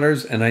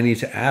parameters and I need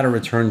to add a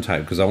return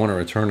type because I want to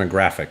return a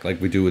graphic like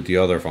we do with the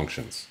other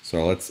functions.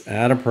 So let's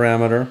add a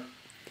parameter.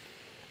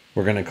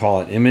 We're going to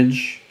call it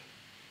image.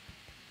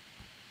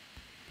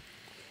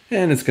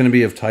 And it's going to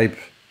be of type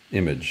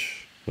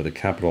image with a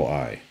capital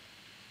I.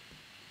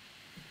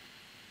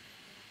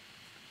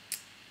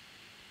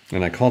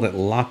 And I called it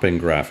lopping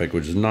graphic,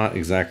 which is not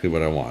exactly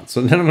what I want.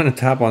 So then I'm going to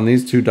tap on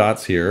these two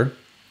dots here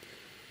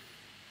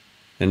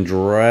and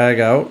drag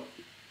out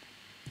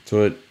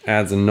so it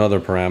adds another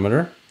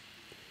parameter.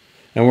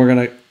 And we're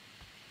going to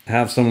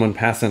have someone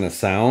pass in a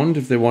sound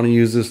if they want to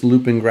use this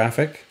looping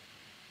graphic.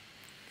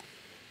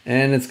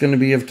 And it's going to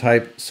be of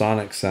type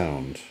sonic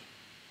sound.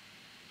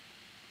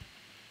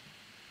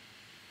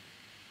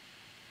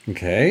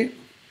 Okay.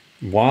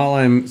 While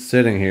I'm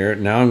sitting here,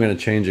 now I'm going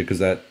to change it because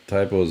that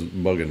typo is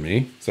bugging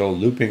me. So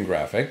looping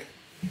graphic.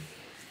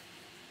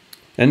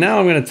 And now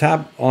I'm going to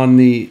tap on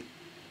the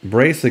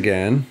brace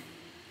again.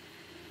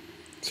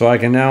 So I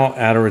can now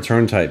add a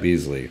return type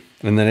easily.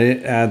 And then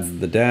it adds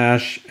the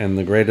dash and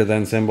the greater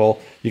than symbol.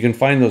 You can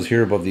find those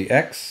here above the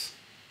X.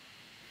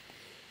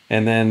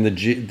 And then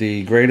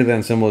the greater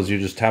than symbol is you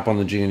just tap on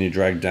the G and you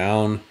drag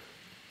down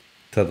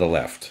to the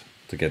left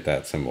to get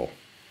that symbol.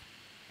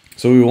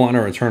 So we want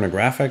to return a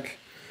graphic.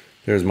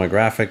 There's my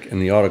graphic in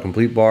the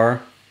autocomplete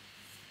bar.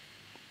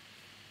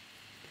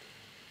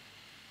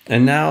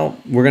 And now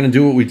we're going to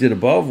do what we did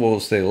above.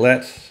 We'll say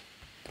let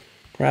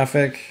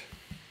graphic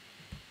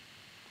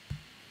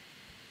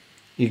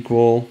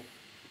equal,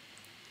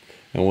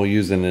 and we'll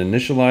use an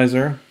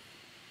initializer.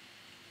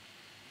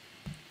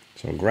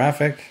 So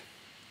graphic,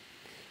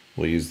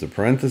 we'll use the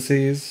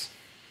parentheses.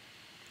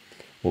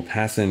 We'll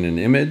pass in an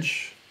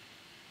image.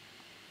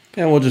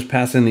 And we'll just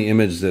pass in the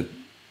image that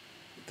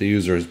the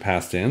user has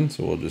passed in.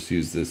 So we'll just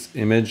use this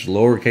image,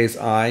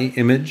 lowercase I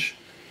image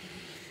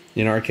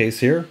in our case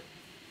here.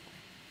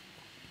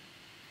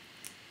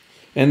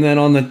 And then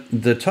on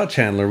the touch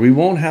handler, we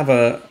won't have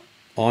a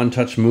on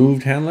touch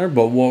moved handler,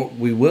 but what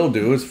we will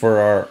do is for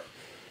our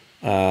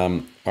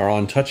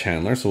on touch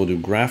handler, so we'll do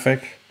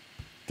graphic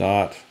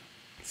dot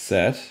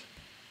set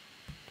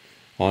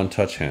on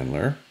touch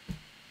handler.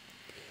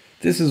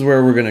 This is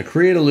where we're going to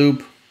create a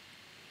loop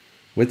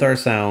with our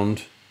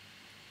sound.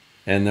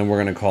 And then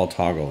we're going to call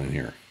toggle in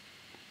here.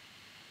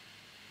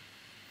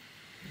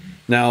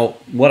 Now,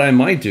 what I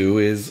might do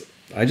is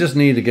I just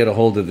need to get a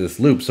hold of this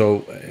loop. So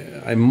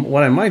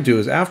what I might do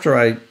is after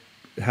I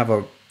have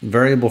a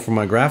variable for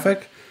my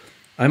graphic,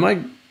 I might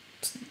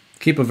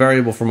keep a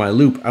variable for my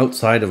loop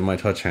outside of my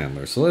touch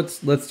handler. So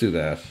let's do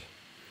that.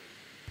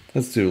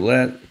 Let's do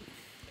let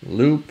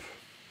loop.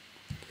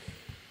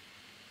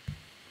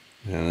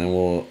 And then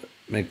we'll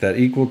make that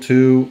equal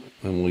to,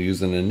 and we'll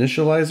use an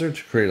initializer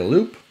to create a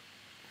loop.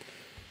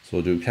 So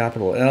we'll do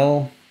capital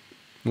L,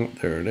 Oh,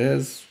 there it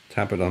is.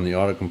 Tap it on the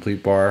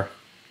autocomplete bar.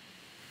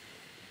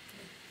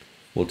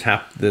 We'll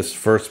tap this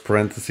first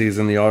parentheses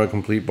in the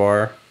autocomplete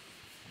bar.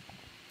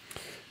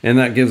 And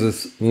that gives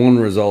us one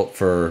result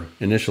for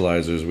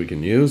initializers we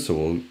can use. So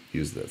we'll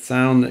use that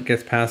sound that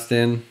gets passed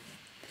in.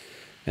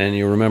 And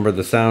you remember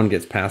the sound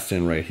gets passed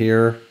in right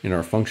here in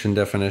our function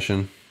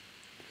definition.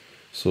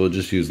 So we'll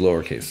just use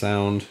lowercase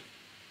sound.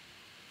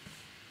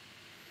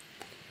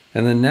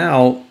 And then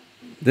now,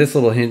 this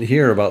little hint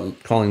here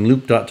about calling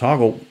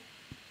loop.toggle,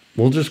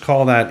 we'll just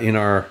call that in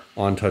our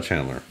onTouch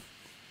handler.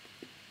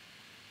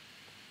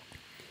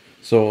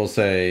 So we'll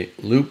say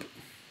loop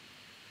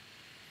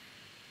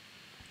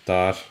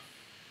dot,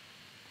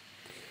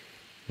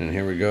 and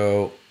here we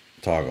go,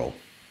 toggle.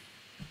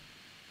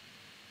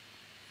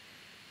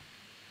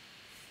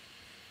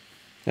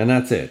 And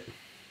that's it,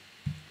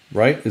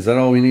 right? Is that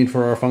all we need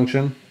for our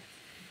function?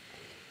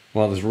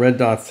 Well, this red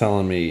dot's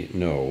telling me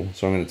no,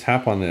 so I'm going to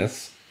tap on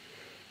this,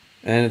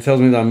 and it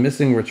tells me that I'm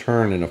missing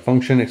return in a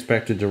function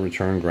expected to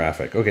return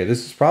graphic. Okay,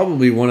 this is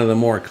probably one of the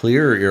more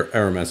clear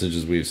error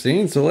messages we've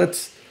seen, so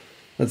let's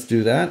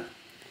do that.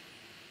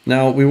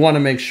 Now, we want to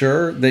make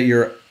sure that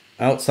you're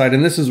outside,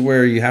 and this is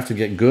where you have to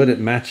get good at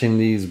matching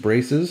these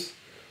braces.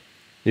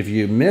 If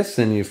you miss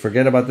and you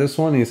forget about this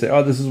one, and you say,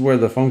 oh, this is where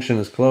the function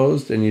is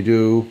closed, and you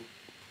do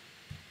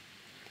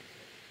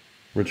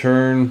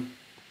return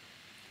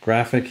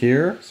graphic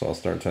here. So I'll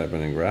start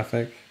typing in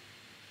graphic.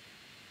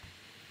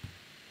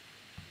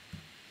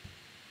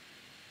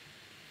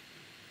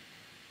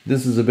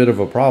 This is a bit of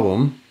a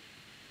problem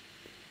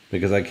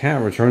because I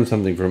can't return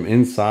something from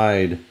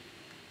inside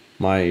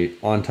my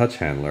onTouch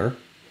handler.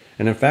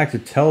 And in fact,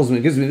 it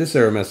gives me this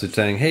error message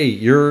saying, hey,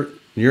 you're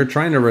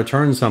trying to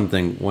return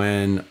something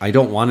when I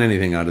don't want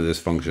anything out of this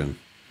function.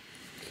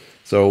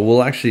 So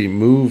we'll actually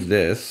move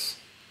this.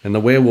 And the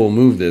way we'll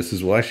move this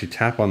is we'll actually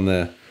tap on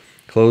the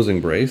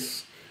closing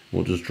brace.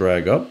 We'll just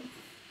drag up.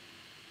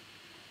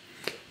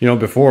 You know,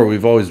 before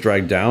we've always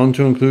dragged down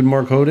to include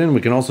more code in.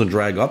 We can also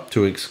drag up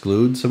to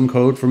exclude some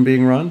code from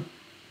being run.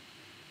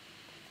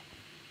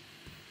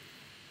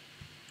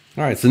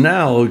 All right, so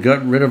now we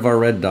got rid of our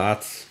red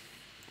dots.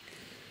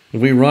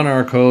 If we run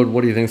our code,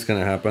 what do you think is going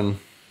to happen?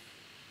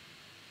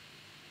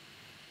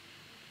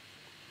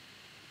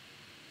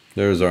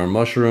 There's our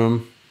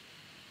mushroom.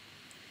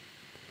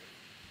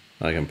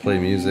 I can play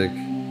music.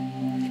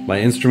 My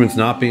instrument's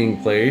not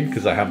being played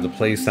because I have the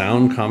play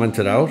sound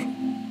commented out.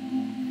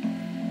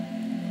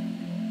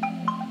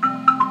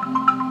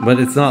 But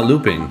it's not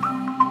looping.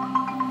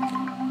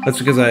 That's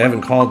because I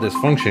haven't called this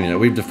function yet.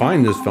 We've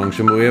defined this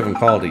function, but we haven't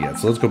called it yet.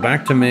 So let's go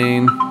back to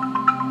main.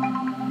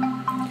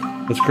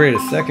 Let's create a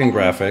second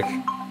graphic.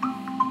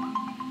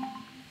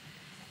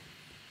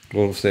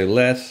 We'll say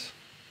let.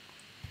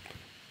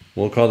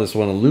 We'll call this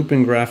one a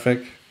looping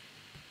graphic.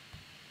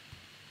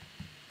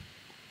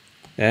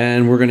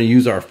 And we're going to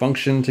use our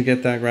function to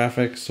get that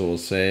graphic. So we'll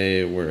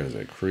say, where is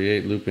it?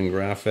 Create looping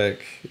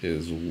graphic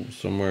is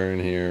somewhere in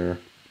here.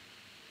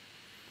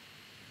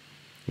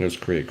 Let's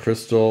create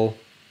crystal.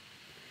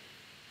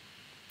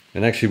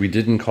 And actually we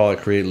didn't call it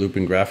create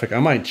looping graphic. I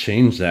might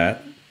change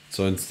that.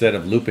 So instead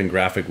of looping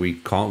graphic, we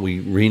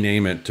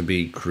rename it to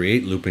be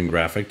create looping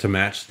graphic to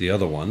match the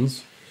other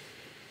ones.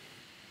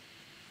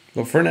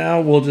 But for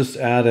now, we'll just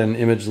add an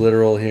image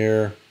literal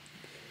here.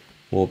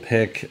 We'll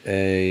pick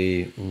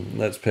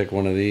let's pick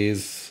one of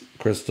these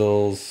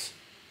crystals.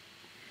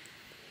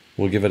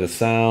 We'll give it a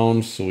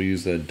sound. So we'll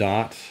use a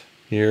dot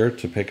here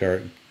to pick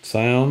our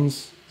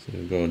sounds. So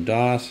we'll go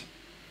dot.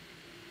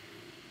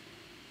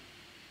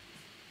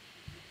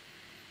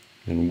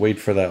 And wait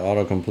for that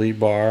autocomplete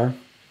bar.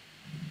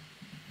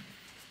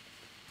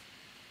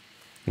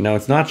 And now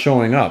it's not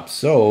showing up.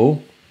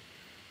 So,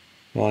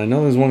 well, I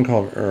know there's one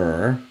called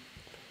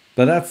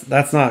but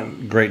that's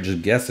not great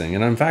just guessing.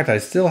 And in fact, I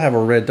still have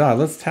a red dot.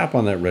 Let's tap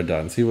on that red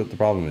dot and see what the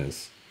problem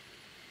is.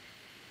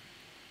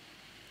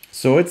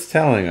 So it's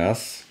telling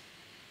us,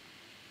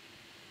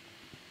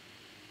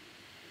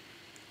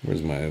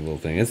 where's my little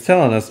thing? It's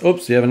telling us,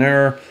 oops, you have an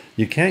error.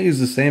 You can't use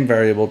the same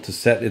variable to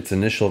set its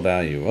initial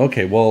value.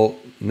 Okay, well,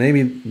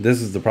 maybe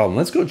this is the problem.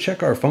 Let's go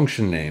check our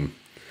function name.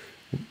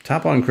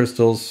 Tap on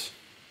crystals.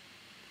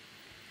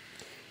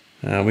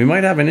 We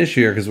might have an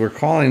issue here because we're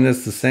calling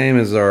this the same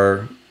as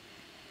our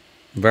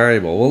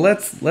variable. Well,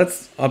 let's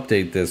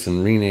update this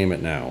and rename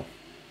it now.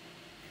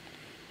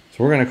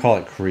 So we're going to call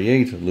it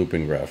create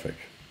looping graphic.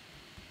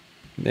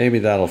 Maybe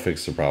that'll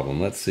fix the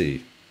problem. Let's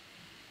see.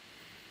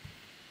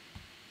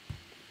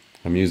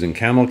 I'm using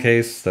camel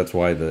case. That's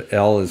why the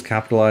L is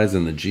capitalized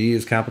and the G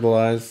is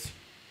capitalized.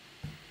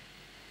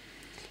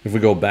 If we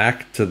go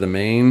back to the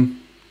main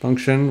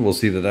function, we'll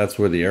see that that's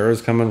where the error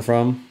is coming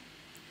from.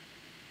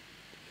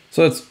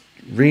 So let's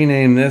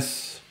rename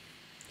this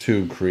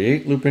to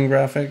create looping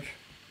graphic.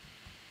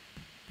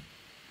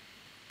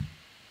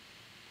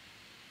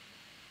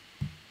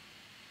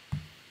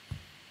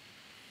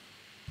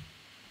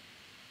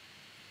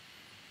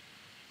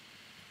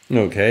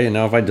 Okay, and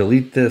now if I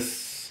delete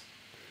this,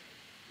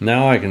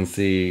 now I can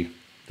see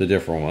the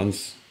different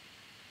ones.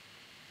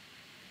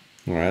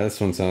 All right, this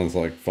one sounds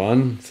like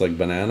fun. It's like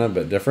banana,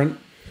 but different.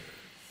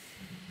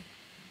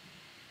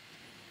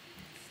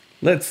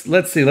 Let's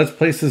see. Let's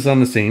place this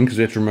on the scene because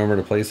we have to remember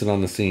to place it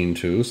on the scene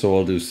too. So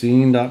we'll do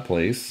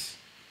scene.place.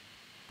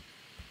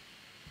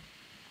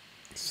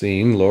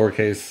 Scene,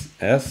 lowercase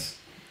s,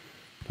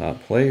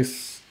 dot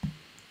place.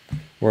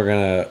 We're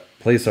gonna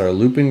place our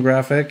looping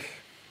graphic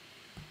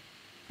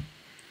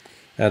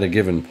at a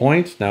given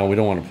point. Now we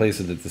don't want to place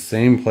it at the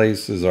same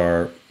place as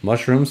our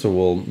mushroom, so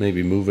we'll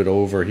maybe move it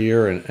over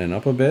here and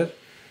up a bit.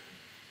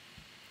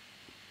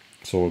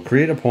 So we'll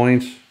create a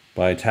point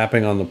by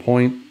tapping on the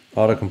point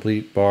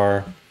autocomplete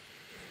bar.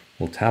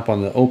 We'll tap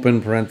on the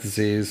open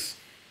parentheses.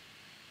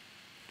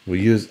 We'll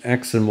use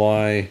X and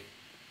Y.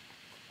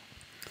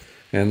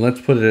 And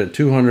let's put it at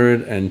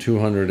 200 and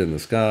 200 in the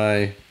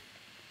sky.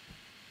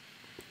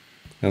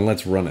 And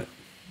let's run it.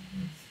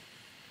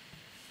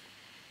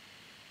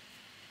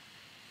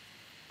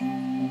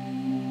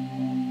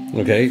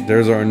 Okay,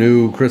 there's our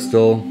new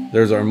crystal.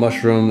 There's our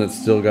mushroom that's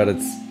still got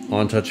its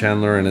on-touch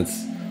handler and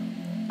its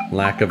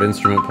lack of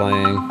instrument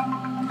playing.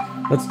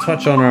 Let's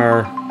touch on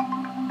our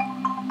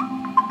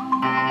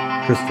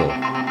crystal.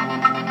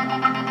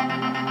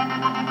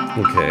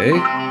 Okay.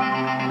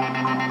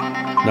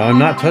 Now I'm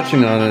not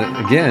touching on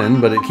it again,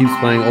 but it keeps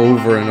playing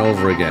over and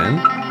over again.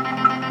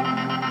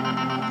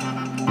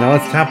 Now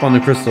let's tap on the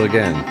crystal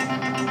again.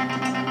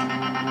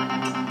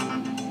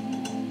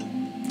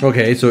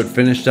 Okay, so it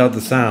finished out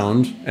the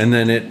sound, and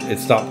then it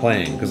stopped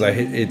playing because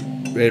it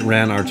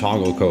ran our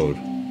toggle code.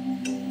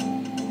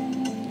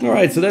 All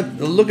right, so that's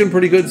looking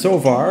pretty good so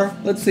far.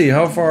 Let's see,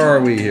 how far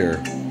are we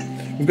here?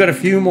 We've got a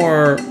few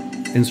more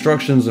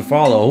instructions to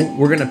follow.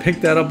 We're gonna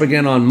pick that up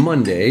again on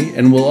Monday,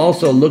 and we'll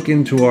also look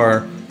into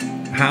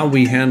how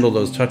we handle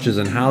those touches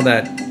and how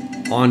that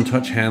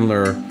on-touch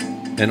handler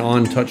and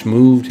on-touch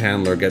moved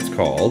handler gets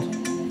called.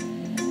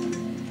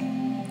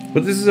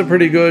 But this is a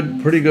pretty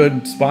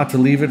good spot to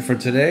leave it for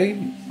today.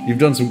 You've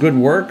done some good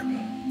work.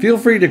 Feel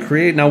free to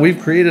create. Now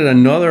we've created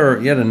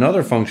yet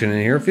another function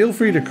in here. Feel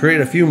free to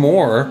create a few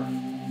more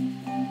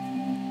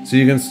so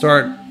you can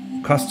start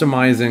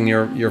customizing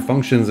your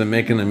functions and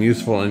making them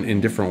useful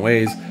in different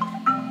ways.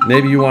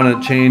 Maybe you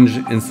want to change,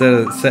 instead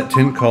of set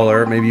tint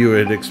color, maybe you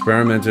had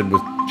experimented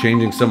with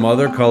changing some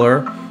other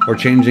color or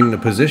changing the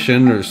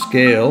position or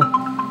scale.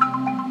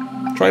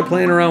 Try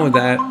playing around with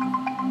that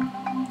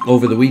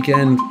over the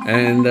weekend,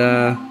 and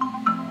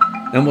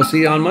we'll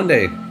see you on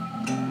Monday.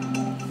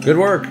 Good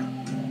work.